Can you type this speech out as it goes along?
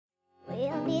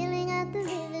are kneeling at the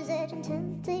river's edge and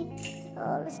tempting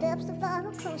all the steps to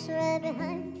follow closer right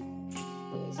behind.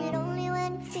 Is it only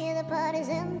when you feel the pot is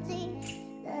empty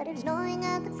that it's gnawing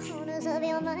at the corners of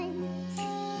your mind?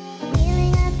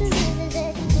 Kneeling at the river's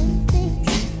edge and tempting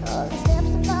all the steps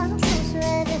to follow closer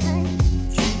right behind.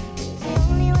 Is it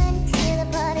only when you feel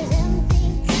the pot is empty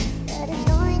that it's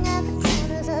gnawing at the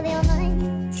corners of your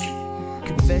mind?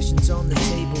 Confessions on the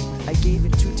table, I gave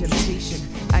in to temptation.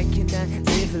 I cannot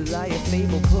live a lie, a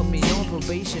fable, put me on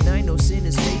probation. I know sin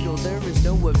is fatal, there is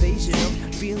no evasion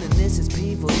of feeling this is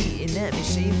painful, eating at me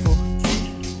shameful.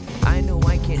 I know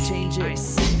I can't change it. I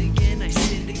sinned again, I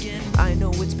sinned again. I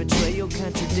know it's betrayal,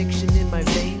 contradiction in my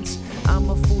veins. I'm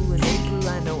a fool in April,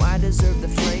 I know I deserve the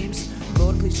flames.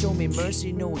 Lord, please show me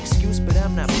mercy, no excuse, but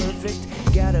I'm not perfect.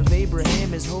 God of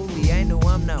Abraham is holy, I know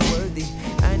I'm not worthy.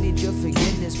 I need your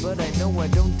forgiveness, but I know I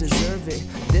don't deserve it.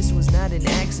 This was not an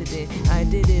accident, I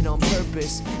did it on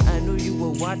purpose. I knew you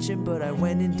were watching, but I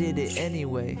went and did it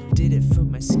anyway. Did it for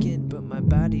my skin, but my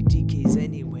body decays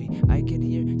anyway. I can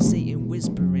hear Satan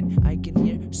whispering, I can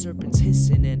hear serpents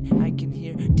hissing, and I can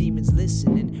hear demons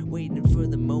listening, waiting for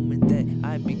the moment that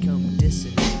I become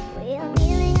dissonant. We are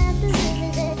kneeling at the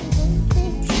river's edge and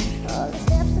tempting all the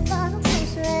steps to follow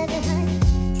closer right behind.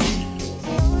 Is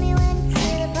it only when you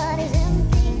feel the pot is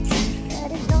empty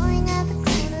that it's gnawing at the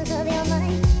corners of your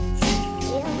mind?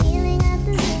 We are kneeling at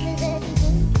the river's edge and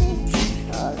tempting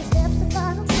all the steps to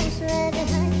follow closer right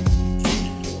behind.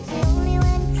 Is it only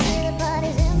when you feel the pot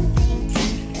is empty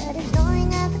that it's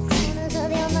gnawing at the corners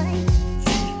of your mind?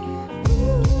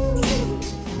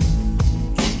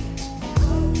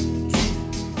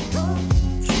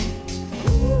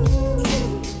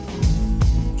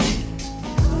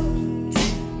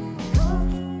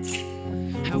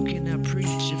 How can I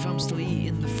preach if I'm still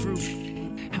eating the fruit?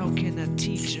 How can I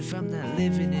teach if I'm not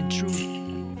living in truth?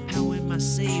 How am I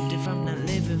saved if I'm not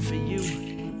living for you?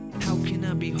 How can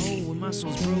I be whole when my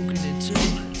soul's broken in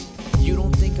two? You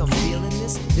don't think I'm feeling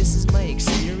this? This is my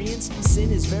experience.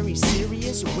 Sin is very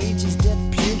serious, wage is death,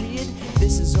 period.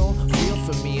 This is all real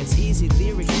for me, it's easy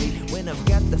lyrically. When I've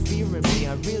got the fear in me,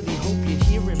 I really hope you're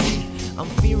hearing me. I'm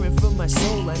fearing for my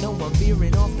soul, I know I'm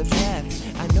veering off the path.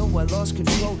 I know I lost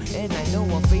control, and I know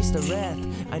I'll face the wrath.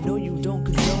 I know you don't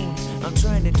condone, I'm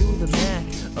trying to do the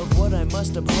math of what I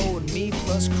must uphold. Me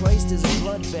plus Christ is a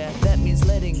bloodbath, that means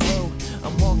letting go.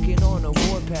 I'm walking on a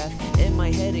warpath, am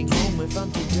I heading home if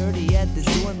I'm too dirty at the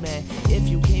doormat? If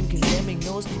you came condemning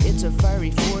those, it's a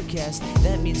fiery forecast.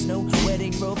 That means no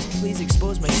wedding ropes, please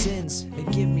expose my sins and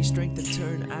give me strength to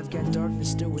turn. I've got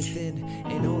darkness still within,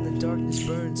 and all the darkness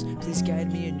burns. Please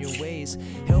guide me in your ways,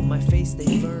 help my faith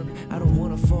stay firm. I don't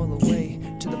wanna fall away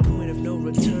to the point of no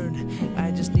return.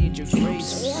 I just need your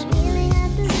grace. We are kneeling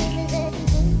at the river's edge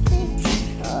and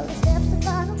tempting all the steps to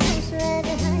follow closer right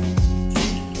behind.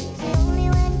 Is it only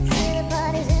when you feel the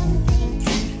pot is empty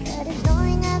that it's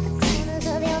gnawing at the corners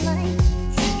of your mind?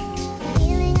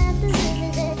 Kneeling at the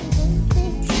river's edge and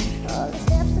tempting all the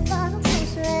steps to follow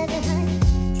closer right behind.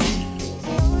 Is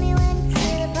it only when you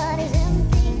feel the pot is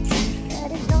empty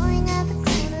that it's gnawing at the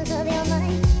corners of your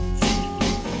mind?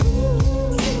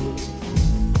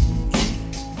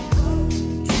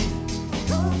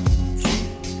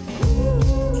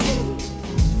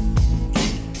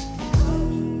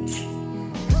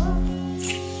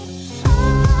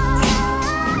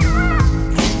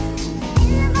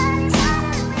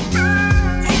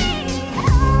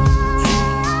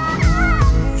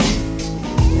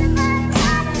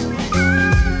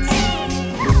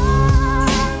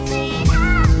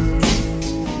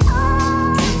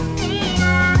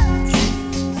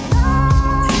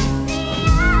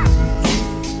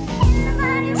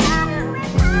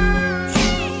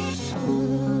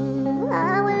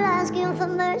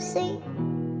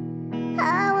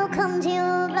 I will come to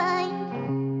you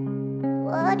blind.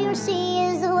 What you see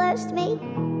is the worst me,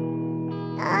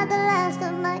 not the last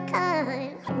of my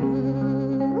kind.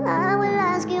 I will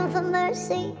ask you for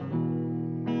mercy.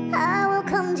 I will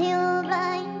come to you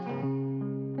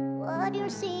blind. What you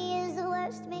see is the